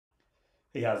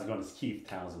Hey, how's it going? It's Keith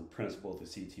Townsend, Principal, the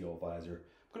CTO Advisor.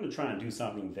 I'm going to try and do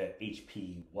something that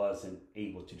HP wasn't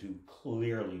able to do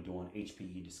clearly doing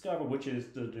HPE Discover, which is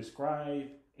to describe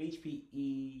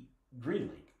HPE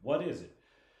GreenLake. What is it?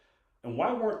 And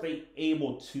why weren't they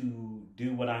able to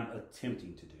do what I'm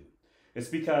attempting to do? It's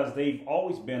because they've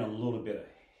always been a little bit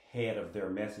ahead of their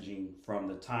messaging from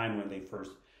the time when they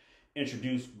first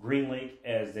introduced GreenLake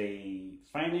as a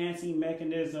financing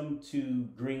mechanism to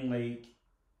GreenLake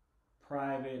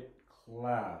private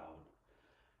cloud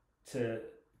to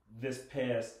this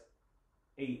past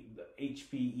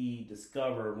HPE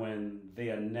Discover when they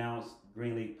announced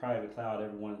GreenLake private cloud.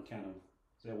 Everyone kind of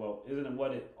said, well, isn't it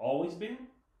what it always been?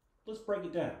 Let's break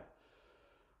it down.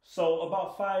 So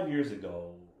about 5 years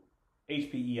ago,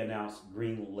 HPE announced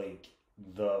GreenLake,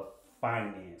 the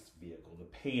finance vehicle, the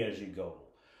pay-as-you-go.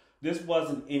 This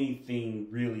wasn't anything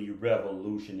really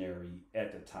revolutionary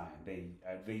at the time.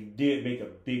 They did make a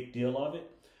big deal of it,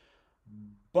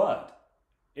 but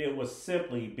it was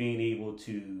simply being able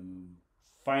to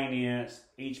finance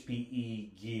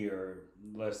HPE gear,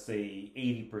 let's say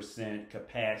 80%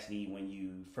 capacity when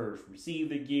you first receive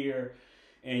the gear,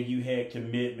 and you had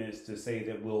commitments to say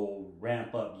that we'll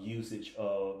ramp up usage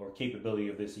of or capability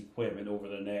of this equipment over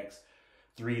the next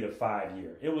 3 to 5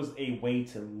 years. It was a way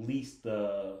to lease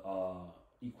the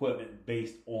equipment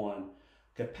based on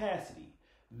capacity.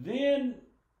 Then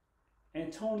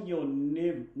Antonio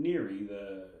Neri,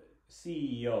 the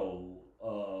CEO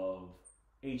of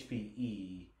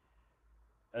HPE,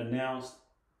 announced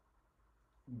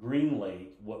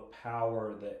GreenLake would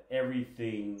power the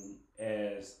everything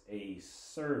as a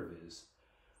service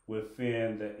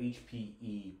within the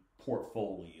HPE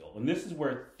portfolio. And this is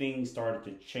where things started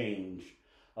to change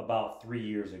about 3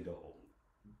 years ago.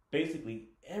 Basically,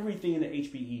 everything that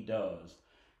HPE does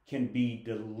can be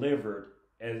delivered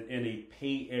in a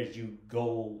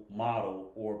pay-as-you-go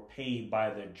model or pay by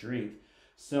the drink,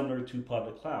 similar to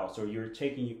public cloud. So you're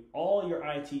taking all your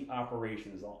IT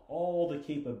operations, all the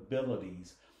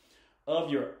capabilities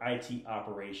of your IT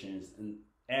operations, and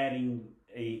adding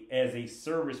as a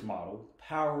service model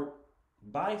powered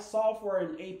by software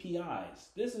and APIs.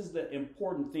 This is the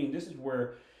important thing. This is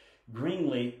where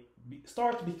GreenLake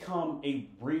starts to become a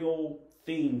real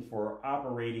thing for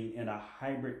operating in a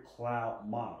hybrid cloud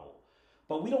model.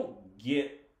 But we don't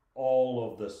get all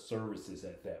of the services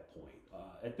at that point.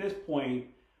 At this point,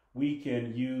 we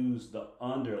can use the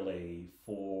underlay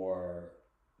for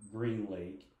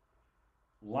GreenLake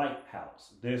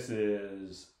Lighthouse. This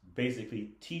is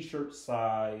basically t-shirt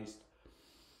sized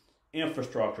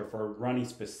infrastructure for running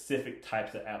specific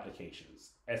types of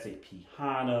applications. SAP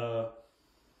HANA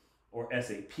or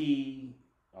SAP,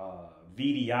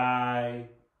 VDI,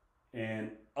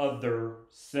 and other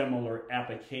similar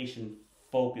application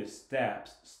focused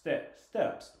steps.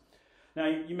 Now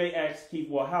you may ask, Keith,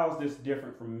 well, how is this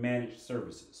different from managed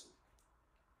services?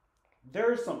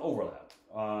 There is some overlap.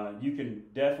 You can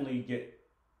definitely get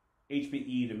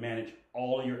HPE to manage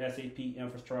all your SAP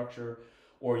infrastructure,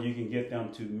 or you can get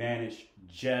them to manage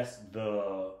just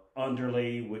the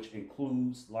underlay, which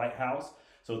includes Lighthouse.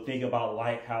 So think about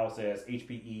Lighthouse as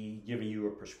HPE giving you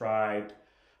a prescribed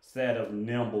set of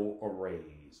nimble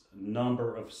arrays,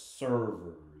 number of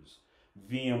servers,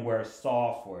 VMware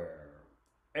software,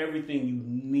 everything you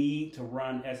need to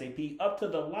run SAP up to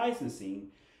the licensing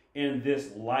in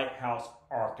this Lighthouse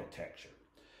architecture.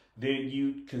 Then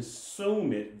you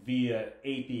consume it via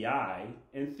API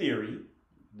in theory.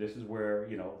 This is where,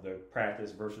 the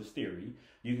practice versus theory.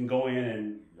 You can go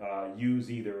in and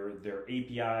use either their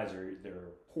APIs or their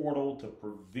portal to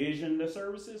provision the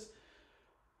services.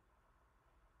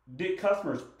 Did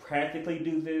customers practically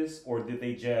do this, or did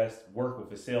they just work with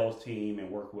the sales team and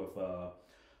work with a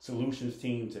solutions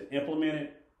team to implement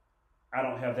it? I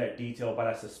don't have that detail, but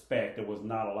I suspect there was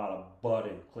not a lot of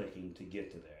button clicking to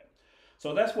get to that.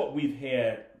 So that's what we've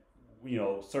had,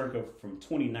 circa from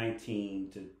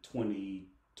 2019 to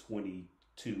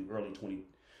 2022, early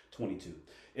 2022.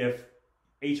 If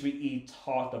HPE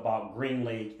talked about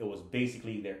GreenLake, it was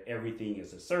basically their everything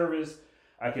as a service.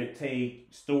 I could take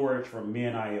storage from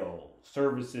MinIO,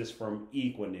 services from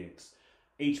Equinix,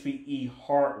 HPE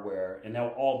hardware, and that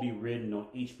would all be written on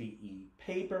HPE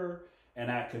paper,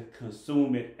 and I could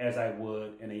consume it as I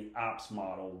would in a ops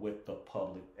model with the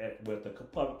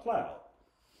public cloud.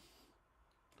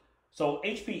 So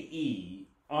HPE,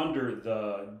 under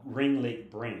the GreenLake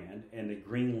brand and the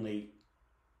GreenLake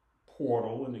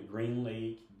portal and the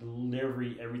GreenLake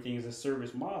delivery, everything as a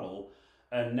service model,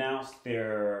 announced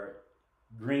their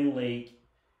GreenLake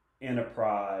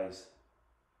Enterprise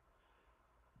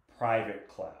Private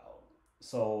Cloud.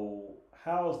 So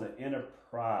how is the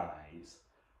enterprise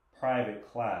private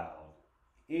cloud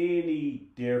any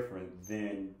different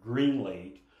than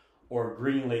GreenLake or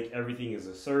GreenLake Everything as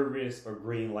a Service or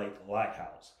GreenLake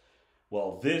Lighthouse?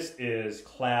 Well, this is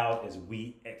cloud as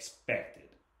we expected.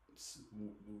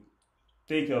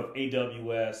 Think of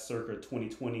AWS circa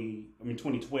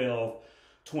 2012,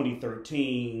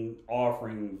 2013,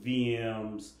 offering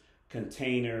VMs,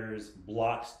 containers,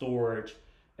 block storage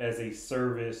as a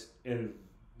service, and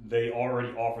they already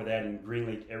offer that in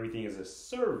GreenLake Everything as a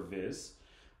Service.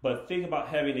 But think about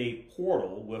having a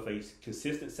portal with a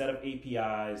consistent set of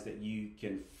APIs that you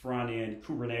can front end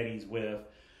Kubernetes with,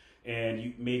 and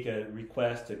you make a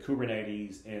request to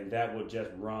Kubernetes, and that would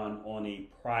just run on a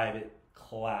private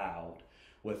cloud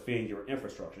within your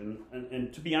infrastructure.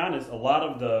 And to be honest, a lot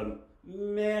of the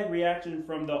reaction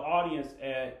from the audience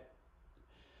at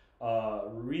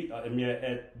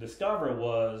Discover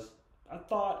was, I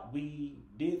thought we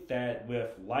did that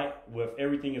with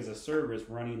Everything as a Service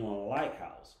running on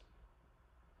Lighthouse.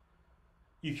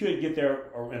 You could get there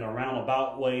in a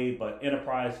roundabout way, but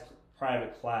enterprise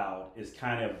private cloud is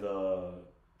kind of the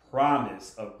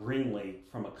promise of GreenLake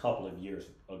from a couple of years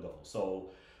ago.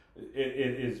 So it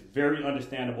is very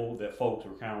understandable that folks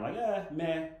were kind of like,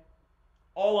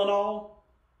 all in all,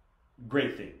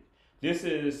 great thing. This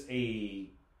is a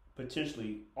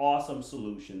potentially awesome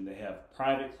solution to have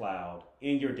private cloud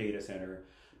in your data center,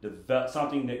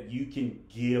 something that you can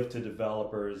give to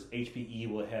developers.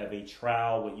 HPE will have a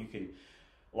trial where you can,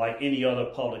 like any other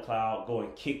public cloud, go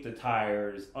and kick the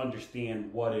tires,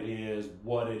 understand what it is,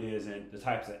 and the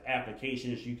types of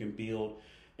applications you can build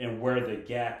and where the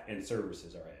gap in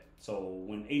services are at. So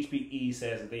when HPE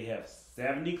says that they have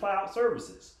 70 cloud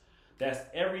services, that's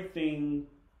everything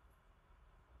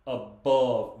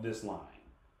above this line.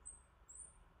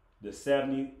 The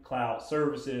 70 cloud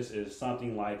services is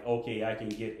something like, okay, I can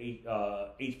get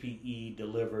HPE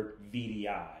delivered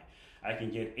VDI. I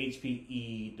can get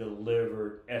HPE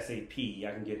delivered SAP.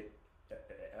 I can get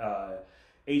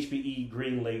HPE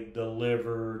GreenLake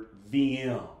delivered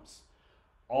VMs.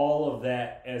 All of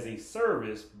that as a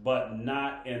service, but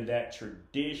not in that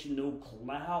traditional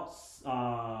cloud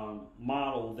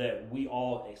model that we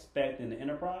all expect in the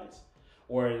enterprise,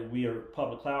 or we are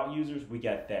public cloud users. We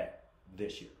got that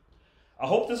this year. I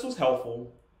hope this was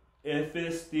helpful. If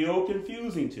it's still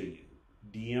confusing to you,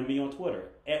 DM me on Twitter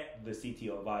at the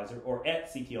CTO Advisor or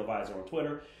at CTO Advisor on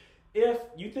Twitter. If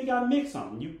you think I missed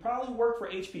something, you probably work for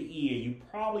HPE and you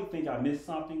probably think I missed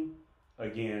something.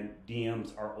 Again,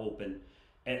 DMs are open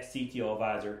at CTO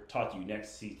Advisor. Talk to you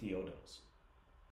next CTO Dose.